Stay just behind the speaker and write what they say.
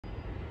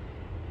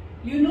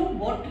you know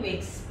what to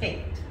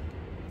expect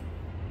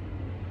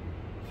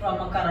from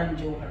a Karan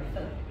Johar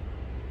film.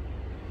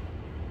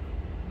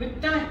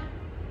 With time,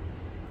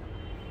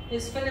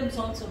 his films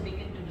also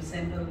begin to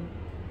resemble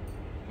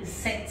his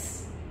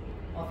sets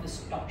of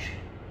his talk show.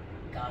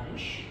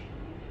 Garish,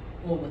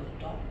 over the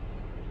top,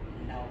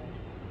 loud,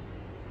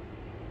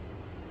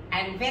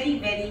 and very,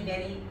 very,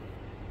 very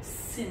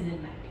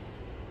cinematic.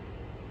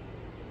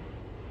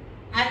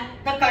 And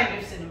the kind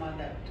of cinema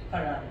that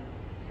Karan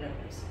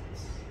represents.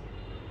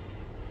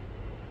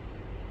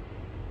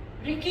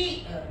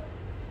 Rocky or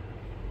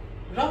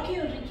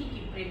Rani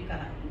Kii Prem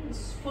Kahaani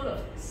is full of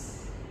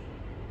this.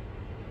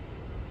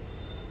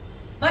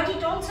 But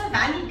it also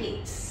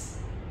validates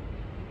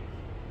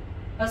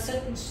a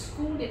certain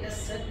school at a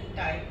certain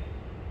time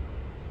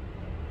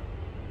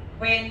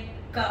when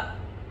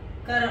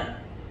Karan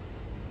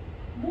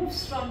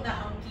moves from the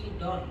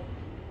hunky-dory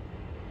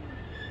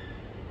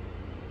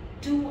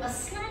to a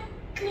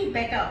slightly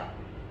better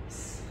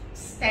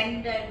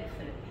standard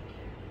filmmaking.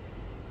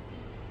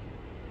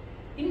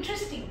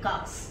 Interesting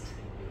cast.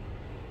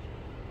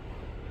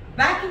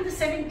 Back in the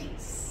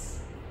 70s,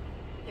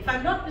 if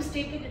I'm not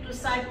mistaken, it was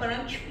Sai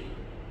Paranchpi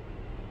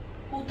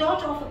who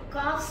thought of a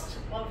cast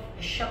of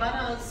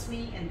Shabana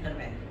Azmi and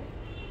Dharmendra.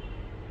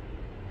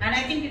 And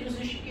I think it was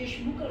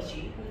Rishikesh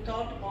Mukherjee who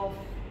thought of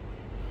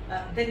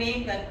the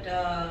name that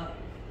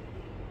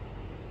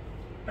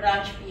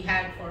Paranchpi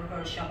had for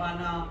her,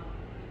 Shabana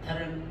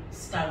Dharam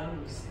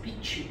Starus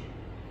Pichu.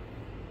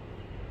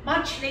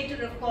 Much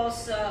later, of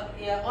course,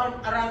 or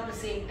around the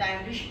same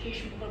time,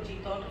 Rishikesh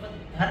Mukherjee thought of a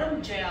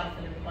Dharam Jaya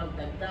film called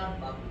Daddar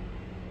Babu,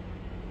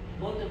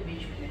 both of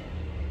which were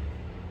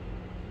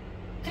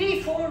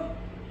 3-4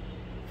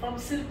 from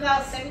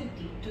circa 70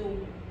 to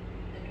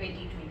the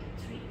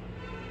 2023.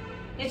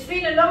 It's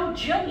been a long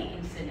journey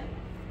in cinema.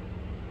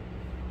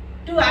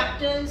 Two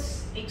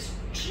actors,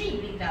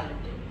 extremely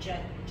talented,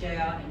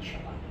 Jaya and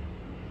Shabana,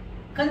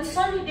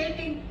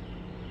 consolidating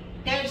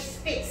their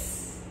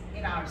space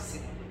in our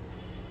cinema.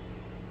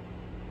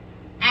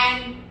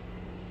 And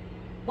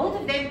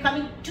both of them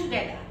coming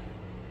together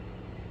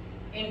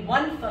in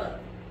one film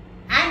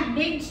and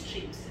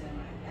mainstream cinema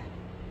like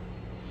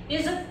that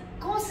is of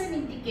course an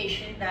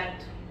indication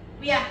that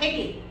we are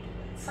heading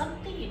towards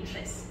something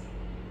interesting,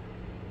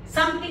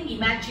 something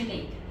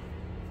imaginative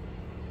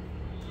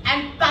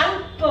and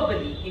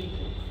palpably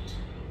improved.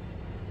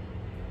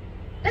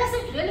 Does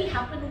it really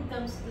happen in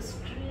terms of the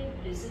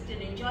script? Is it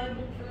an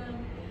enjoyable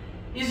film?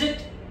 Is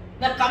it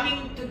the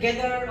coming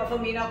together of a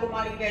Meena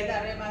Kumari,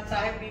 Veda Rehman,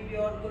 Sahib Bibi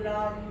or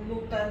Gulam,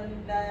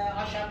 Nutan,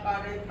 Asha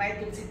Parekh,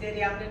 Michael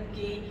Siteri, Anand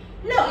Ki?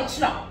 No, it's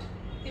not.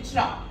 It's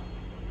not.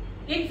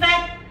 In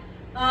fact,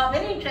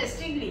 very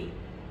interestingly,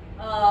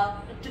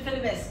 to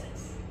film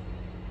estates,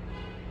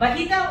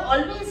 Bahita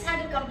always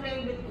had a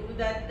complaint with Guru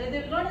that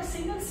there was not a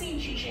single scene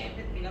she shared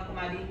with Meena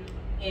Kumari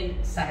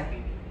in Sahib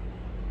Bibi.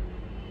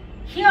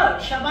 Here,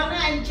 Shabana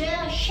and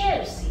Jaya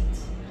share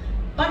scenes,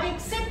 but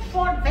except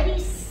for very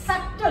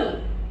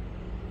subtle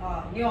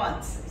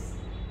nuances,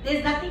 there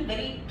is nothing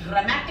very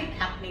dramatic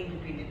happening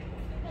between the two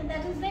of them, and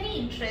that is very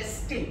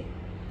interesting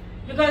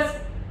because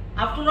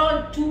after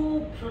all,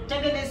 two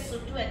protagonists or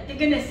two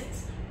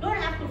antagonists don't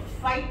have to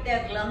fight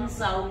their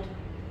lungs out,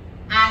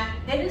 and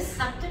there is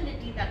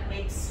subtlety that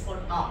makes for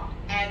art,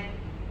 and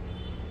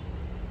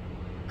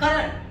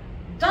Karan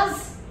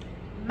does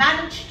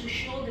manage to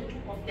show the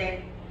two of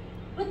them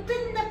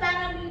within the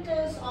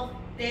parameters of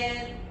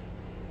their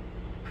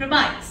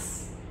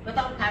premise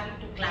without having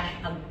to clash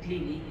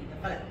uglily in the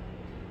film.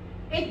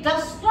 It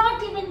does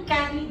not even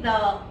carry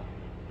the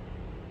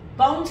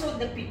bounce on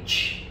the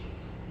pitch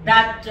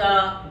that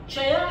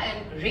Jaya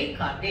and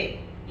Rekha did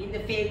in the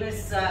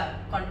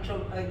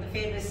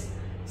famous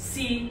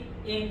scene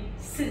in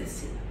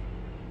Silsila.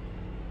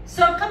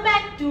 So come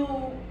back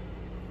to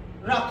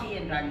Rocky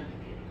and Rani Kii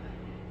Prem.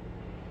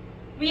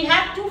 We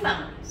have two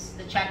families,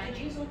 the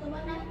Chatterjees on the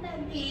one hand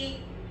and the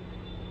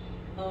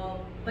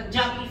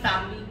Punjabi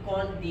family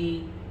called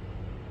the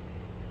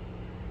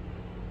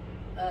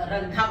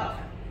Randhawa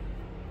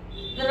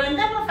family. The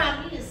Randhawa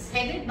family is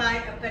headed by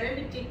a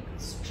paralytic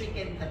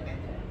stricken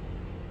Dharmendra,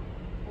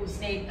 whose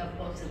name of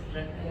course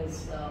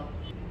is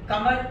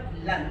Kamar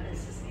Lan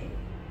is his name.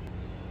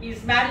 He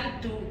is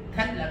married to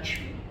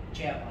Dhanlakshmi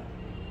Jayawardhan.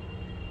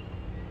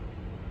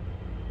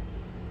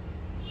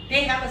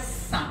 They have a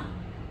son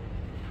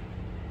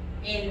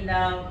in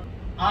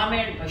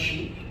Aamir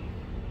Bashir,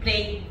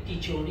 playing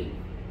Tichori,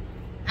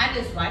 and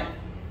his wife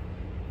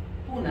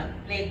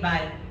Poonam, played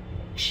by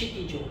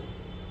Kshitee.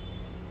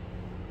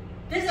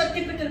 This is a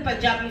typical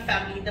Punjabi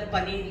family, the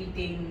paneer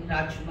eating,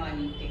 rajma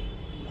eating,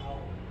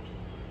 loud,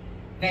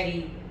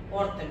 very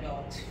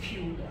orthodox,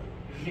 feudal,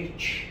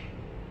 rich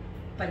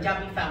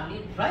Punjabi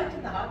family right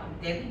in the heart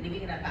of Delhi,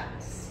 living in a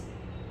palace.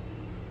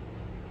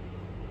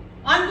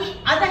 On the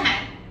other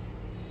hand,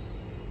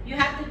 you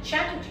have the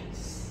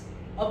Chatterjees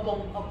of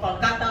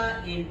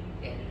Kolkata in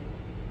Delhi.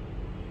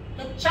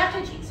 The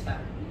Chatterjees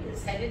family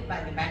is headed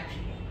by the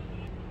matriarch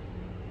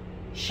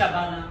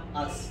Shabana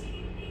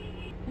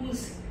Azmi,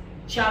 who's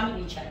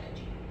Jamini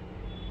Chatterjee.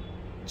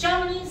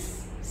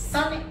 Churni's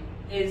son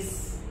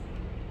is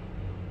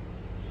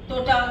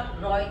Tota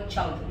Roy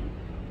Chowdhury,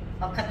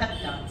 a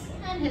Kathak dancer,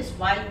 and his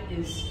wife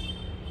is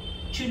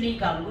Churni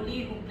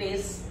Ganguly, who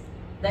plays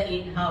the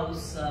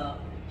in-house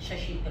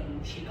Shashi Taru.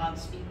 She can't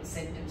speak a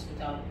sentence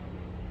without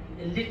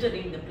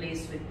littering the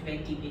place with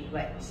 20 big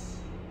words.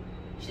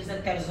 She's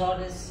a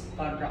thesaurus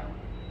gone wrong.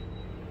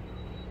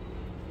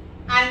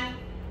 And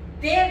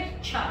their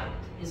child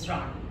is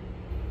Rani,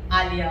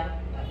 Alia.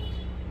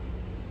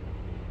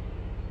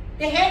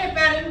 The heir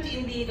apparent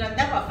in the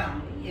Randhawa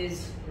family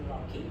is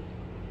Rocky,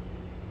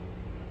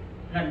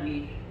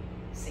 Ranveer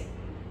Singh.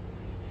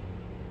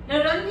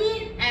 Now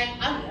Ranveer and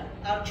Alia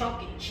are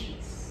chalk and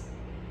cheese.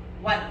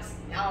 One is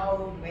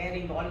now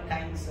wearing all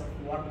kinds of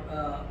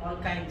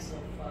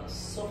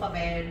sofa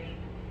wear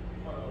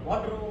or a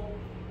wardrobe,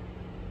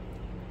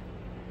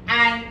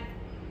 and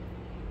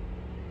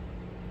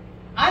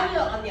Alia,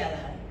 on the other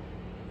hand,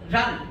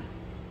 Rani,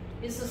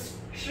 is a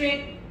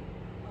straight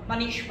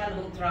Manish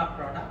Malhotra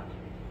product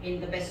in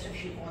the best of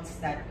chiffons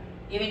that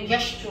even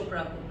Yash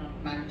Chopra could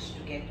not manage to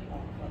get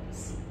on for the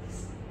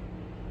scenes.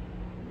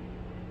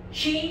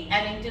 She,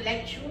 an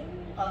intellectual,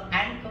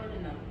 anchored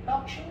in a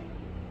talk show.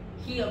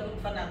 He, a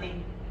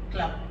good-for-nothing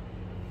club,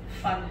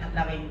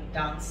 fun-loving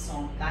dance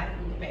song guy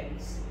who the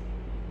parents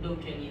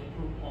don't really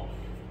approve of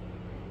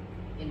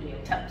in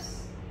real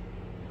terms.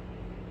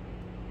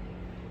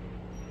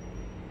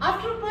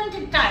 After a point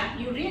in time,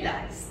 you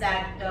realize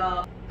that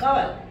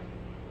Kawal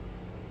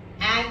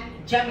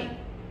and Jami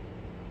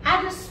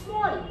had a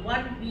small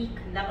one-week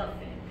love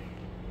affair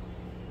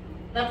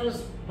that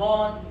was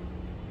born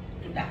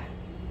to die.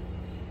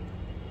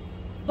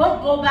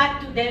 Both go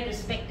back to their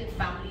respective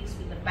families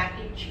with the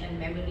package and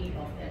memory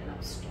of their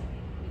love story.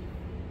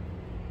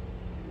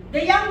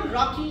 The young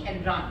Rocky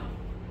and Rani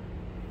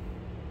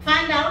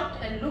find out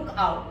and look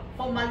out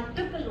for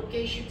multiple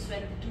occasions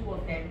when the two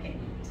of them can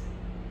meet,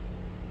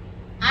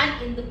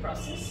 and in the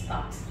process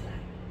sparks fly.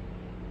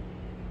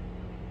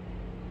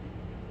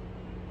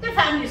 The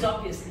families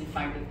obviously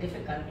find it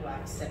difficult to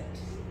accept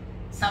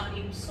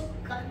somebody who's so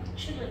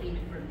culturally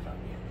different from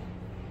the other.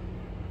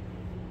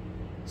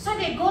 So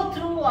they go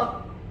through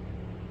a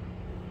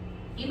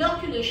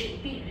inoculation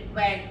period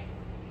where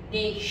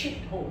they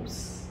shift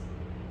homes.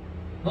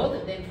 Both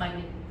of them find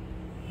it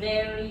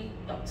very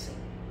toxic.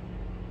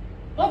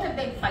 Both of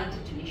them fight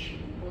it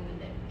initially, both of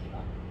them give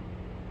up.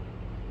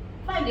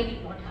 Finally,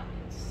 what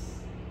happens?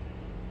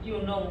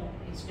 You know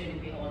it's going to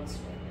be all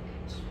sweat.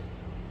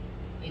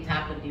 It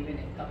happened even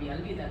in Kabhi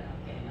Alvida Na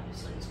Kehna,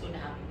 so it's going to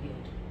happen here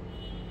too.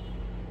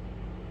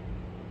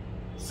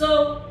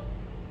 So,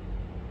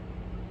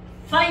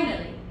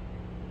 finally,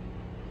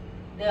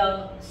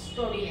 the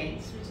story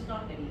ends, which is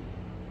not very good.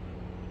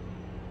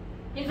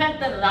 In fact,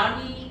 the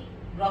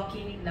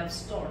Rani-Rocky love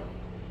story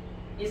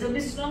is a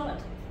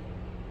misnomer.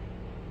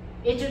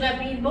 It should have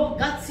been more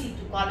gutsy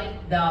to call it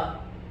the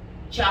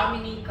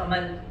Rani Kii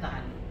Prem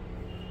Kahaani.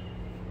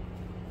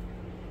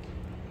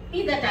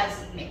 Be that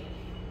as it may,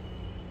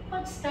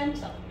 what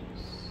stands out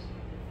to us?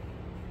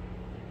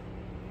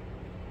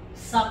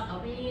 Some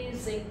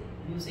amazing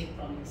music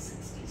from the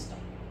 60s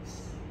downwards.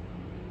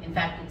 In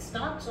fact, it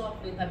starts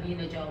off with Abhi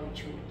Na Jao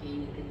Chhod Ke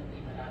Nitin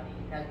Abhi Marani,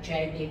 that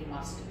Jaidev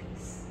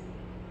masterpiece.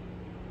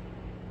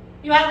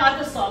 You have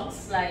other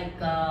songs like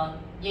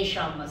Ye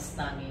Sham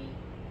Mastani,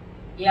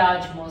 Ye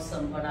Aaj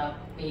Mausam Bada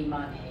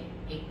Beiman Hai,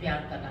 Ek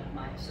Pyar Ka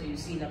Nagma Hai. So you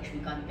see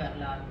Lakshmikant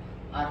Pyarlal,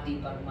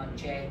 Aarti Burman,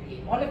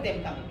 Jaidev, all of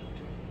them coming into it.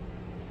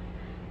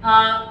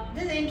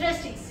 There's an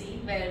interesting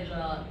scene where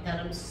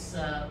Dharms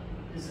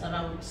is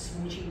around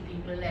smooching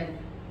people and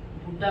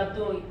Buddha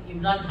to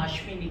Imran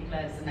Hashmi Nikla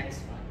is a nice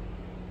one.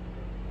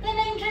 Then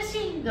an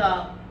interesting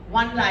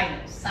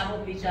one-liners, some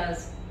of which are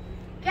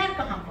क्या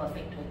कहाँ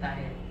perfect होता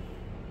है,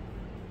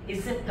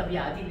 इज्जत कभी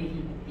आदि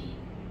नहीं होती,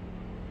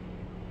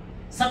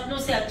 सपनों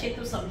से अच्छे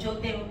तो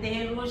समझौते होते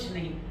हैं रोज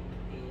नहीं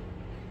होते.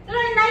 There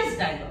are nice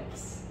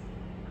dialogues.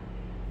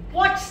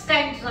 What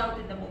stands out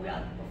in the movie are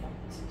the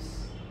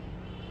performances.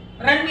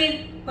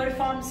 Ranveer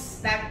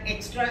performs that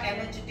extra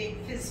energetic,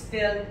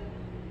 fizz-filled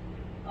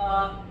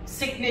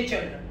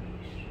signature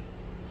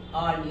Ranveer.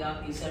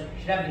 Alia is a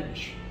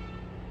revelation.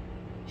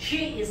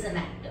 She is an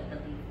actor.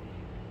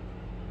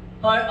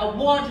 Her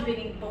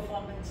award-winning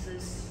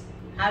performances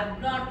have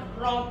not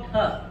robbed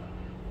her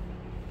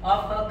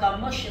of her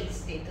commercial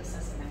status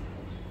as an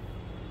actor.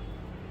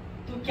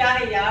 Tu Kya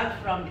Hai Yaar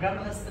from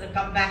Brahmastra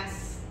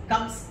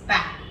comes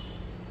back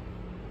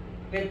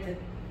with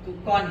Tu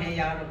Kaun Hai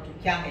Yaar or Tu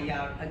Kya Hai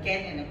Yaar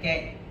again and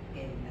again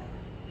in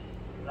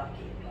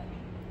Rocky and Rani.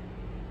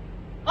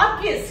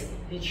 Obviously,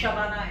 with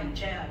Shabana and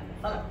Jaya and the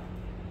film,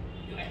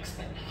 you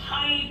expect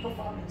high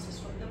performances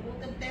from the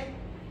both of them.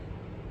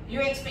 You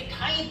expect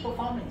high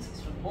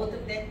performances from both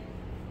of them.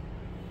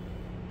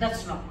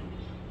 That's not true.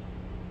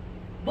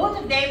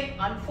 Both of them,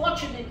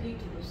 unfortunately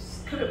to the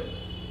script,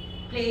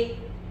 play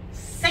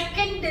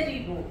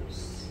secondary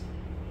roles.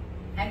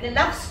 And the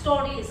love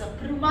story is a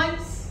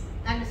premise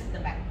and is in the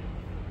background.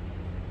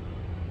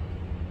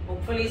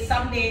 Hopefully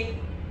someday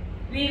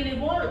we'll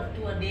evolve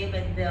to a day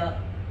when the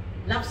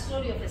love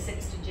story of a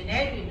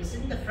sextuagenarian is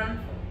in the front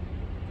row,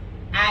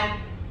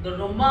 and the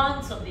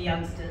romance of the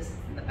youngsters is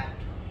in the background.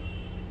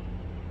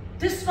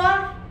 This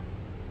far,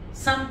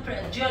 some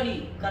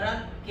journey,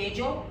 Karan,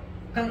 Kejo,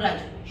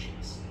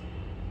 congratulations.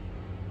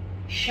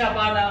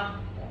 Shabana,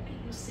 what do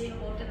you say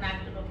about an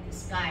actor of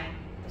this kind?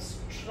 A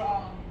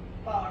strong,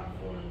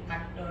 powerful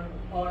actor,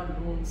 all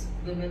roles,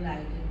 women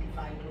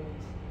identified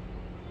roles,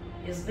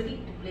 is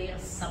willing to play a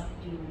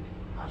subdued,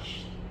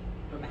 hushed,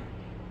 romantic.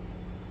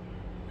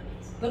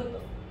 It's good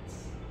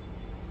performance.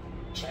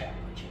 Jaya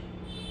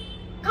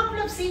Bachchan.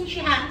 Couple of scenes she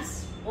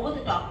has over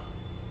the top.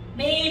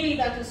 Maybe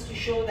that is to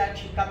show that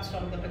she comes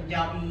from the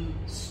Punjabi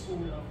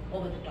school of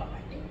over the top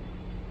acting.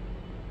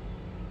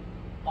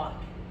 But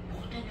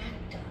what an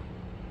actor.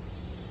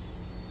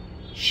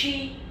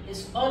 She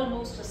is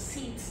almost a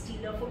seat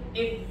stealer for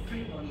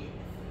everybody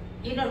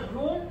in a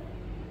role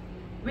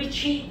which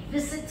she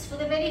visits for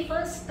the very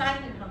first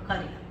time in her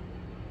career.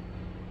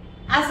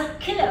 As a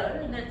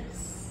killer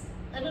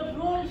in a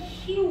role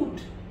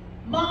hued,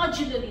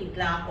 marginally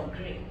black or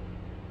grey.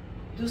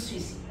 Dusri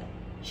Sita.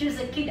 She is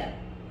a killer.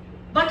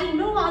 But in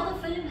no other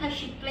film has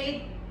she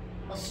played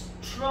a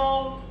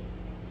strong,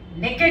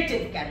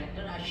 negative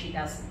character as she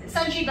does in this.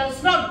 And she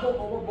does not go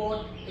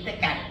overboard with the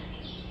character.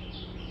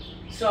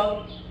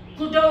 So,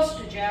 kudos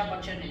to Jaya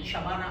Bachchan and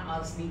Shabana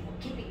Azmi for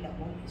keeping the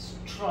movie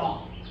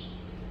strong.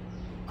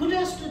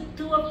 Kudos to the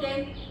two of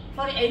them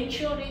for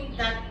ensuring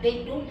that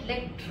they don't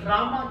let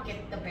drama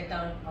get the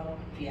better of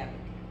reality.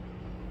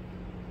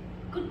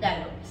 Good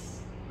dialogues,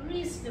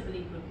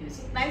 reasonably good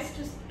music. Nice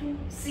to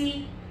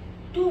see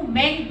two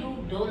men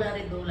do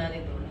dolare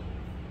dolare dolare.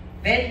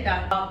 Well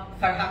done,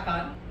 Farha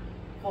Khan,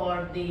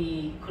 for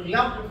the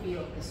choreography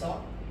of the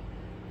song.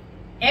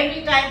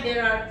 Every time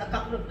there are a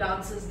couple of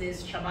dances,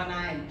 there's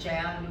Shabana and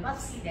Jaya, you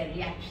must see their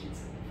reactions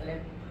in the film.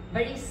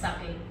 Very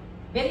subtle,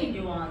 very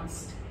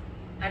nuanced,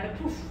 and a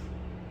proof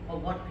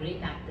of what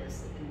great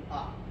actors the two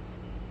are.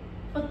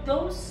 For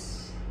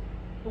those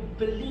who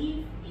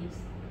believe in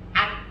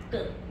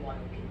actor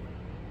quality,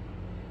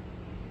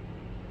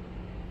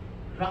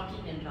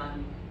 Rocky and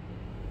Rani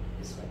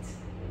is what's.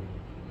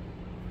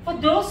 For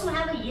those who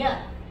have a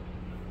ear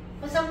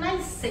for some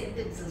nice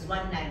sentences,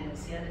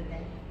 one-liners here and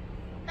there,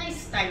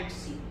 nice time to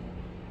see.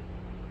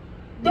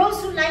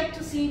 Those who like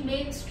to see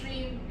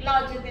mainstream,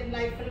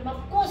 larger-than-life film,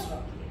 of course,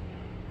 Rocky.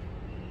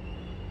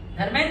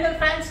 Dharmendra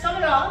fans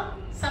come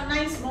along, some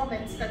nice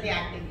moments that the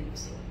acting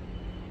gives you.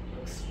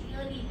 Looks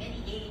really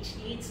very aged,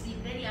 it's been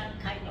very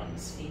unkind on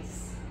his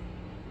face.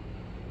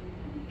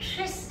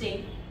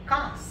 Interesting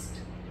cast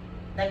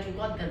that you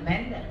got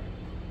Dharmendra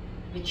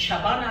with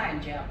Shabana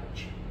and Jaya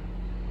Bachchan,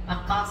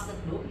 a cast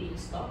that nobody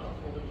has thought of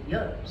over the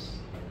years.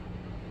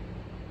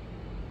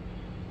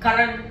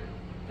 Karan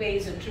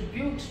pays a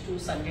tribute to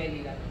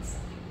Sanjay Leela Bansal.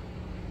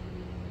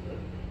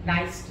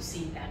 Nice to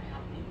see that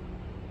happening.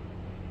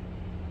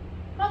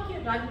 Rani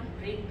Kii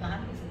Prem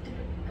Kahaani is a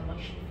typical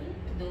commercial film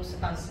to those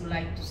of us who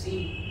like to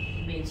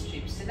see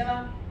mainstream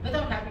cinema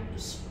without having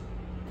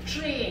to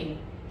strain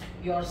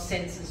your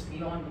senses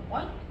beyond the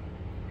point.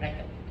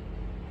 Recommend it.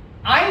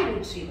 I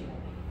would see the movie.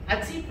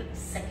 I'd see it for the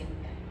second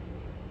time,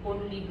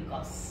 only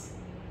because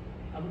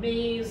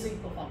amazing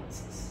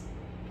performances.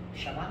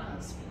 Shabana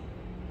Azmi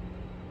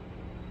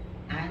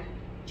and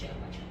Jaya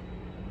Bachchan,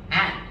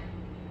 and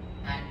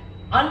an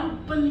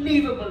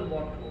unbelievable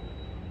wardrobe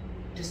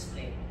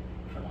display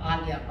from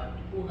Alia Bhatt,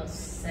 who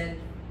herself,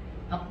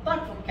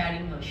 apart from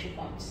carrying her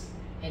chiffons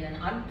in an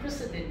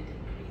unprecedented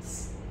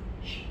grace,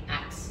 she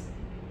acts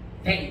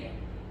very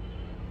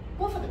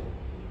well. Go for the book.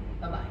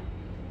 Bye-bye.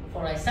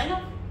 Before I sign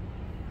off,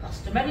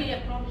 customary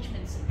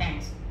acknowledgements and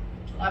thanks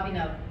to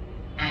Abhinav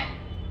and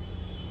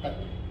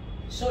Ganguly.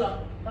 So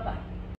long. Bye-bye.